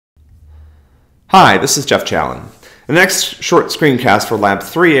Hi, this is Jeff Challen. In the next short screencast for Lab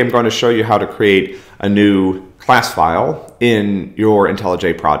 3, I'm going to show you how to create a new class file in your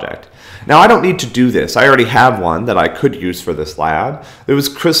IntelliJ project. Now, I don't need to do this. I already have one that I could use for this lab.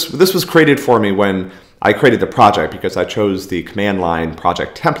 This was created for me when I created the project because I chose the command line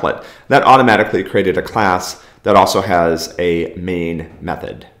project template. That automatically created a class that also has a main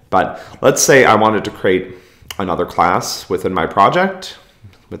method. But let's say I wanted to create another class within my project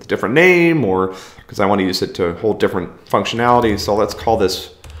with a different name, or because I want to use it to hold different functionality. So let's call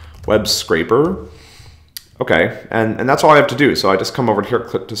this web scraper. Okay, and that's all I have to do. So I just come over here,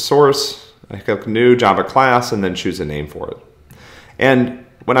 click to source, I click new Java class, and then choose a name for it. And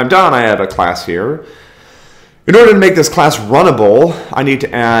when I'm done, I have a class here. In order to make this class runnable, I need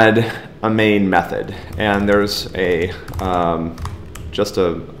to add a main method. And there's a just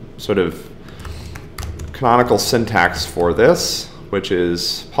a sort of canonical syntax for this, which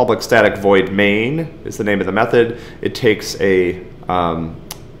is public static void main is the name of the method. It takes a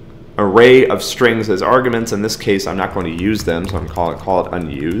array of strings as arguments. In this case, I'm not going to use them, so I'm going to call it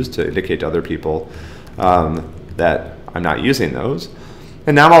unused to indicate to other people that I'm not using those.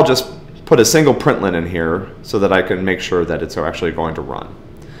 And now I'll just put a single println in here so that I can make sure that it's actually going to run.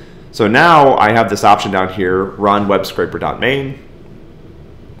 So now I have this option down here, run webscraper.main.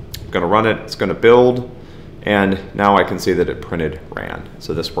 I'm going to run it, it's going to build, and now I can see that it printed ran.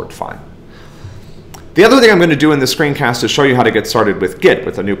 So this worked fine. The other thing I'm going to do in this screencast is show you how to get started with Git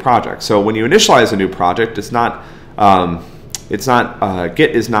with a new project. So when you initialize a new project, Git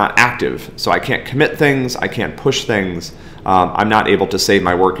is not active. So I can't commit things, I can't push things. I'm not able to save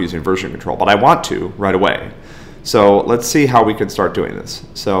my work using version control, but I want to right away. So let's see how we can start doing this.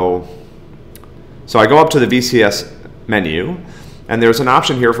 So I go up to the VCS menu, and there's an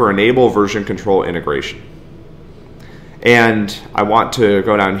option here for enable version control integration. And I want to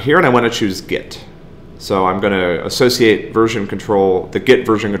go down here and I want to choose Git. So I'm going to associate version control, the Git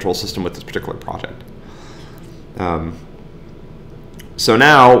version control system with this particular project. So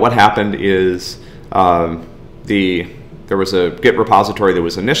now what happened is there was a Git repository that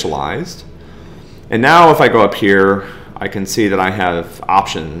was initialized. And now if I go up here, I can see that I have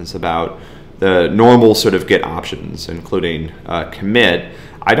options about the normal sort of Git options, including commit.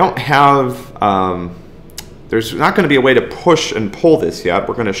 I don't have, there's not going to be a way to push and pull this yet.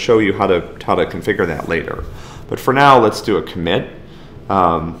 We're going to show you how to configure that later. But for now, let's do a commit.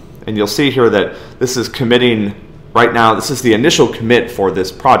 And you'll see here that this is committing right now. This is the initial commit for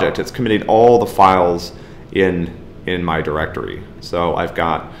this project. It's committing all the files in my directory. So I've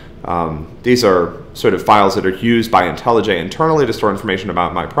got, these are sort of files that are used by IntelliJ internally to store information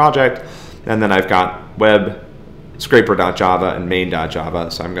about my project. And then I've got web scraper.java and main.java.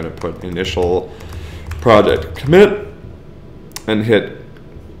 So I'm going to put initial project commit and hit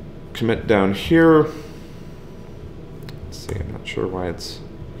commit down here. Let's see, I'm not sure why it's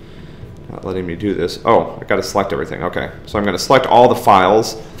not letting me do this. Oh, I got to select everything. Okay, so I'm going to select all the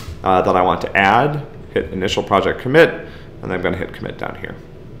files that I want to add, hit initial project commit, and then I'm going to hit commit down here.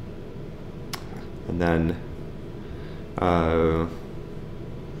 And then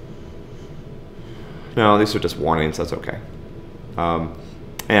no, these are just warnings, that's okay.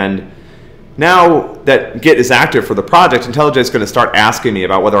 And now that Git is active for the project, IntelliJ is going to start asking me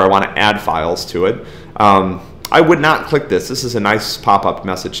about whether I want to add files to it. I would not click this. This is a nice pop-up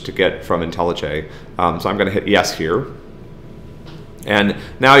message to get from IntelliJ. So I'm going to hit yes here. And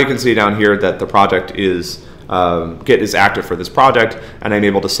now you can see down here that the project is, Git is active for this project, and I'm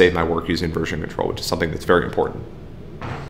able to save my work using version control, which is something that's very important.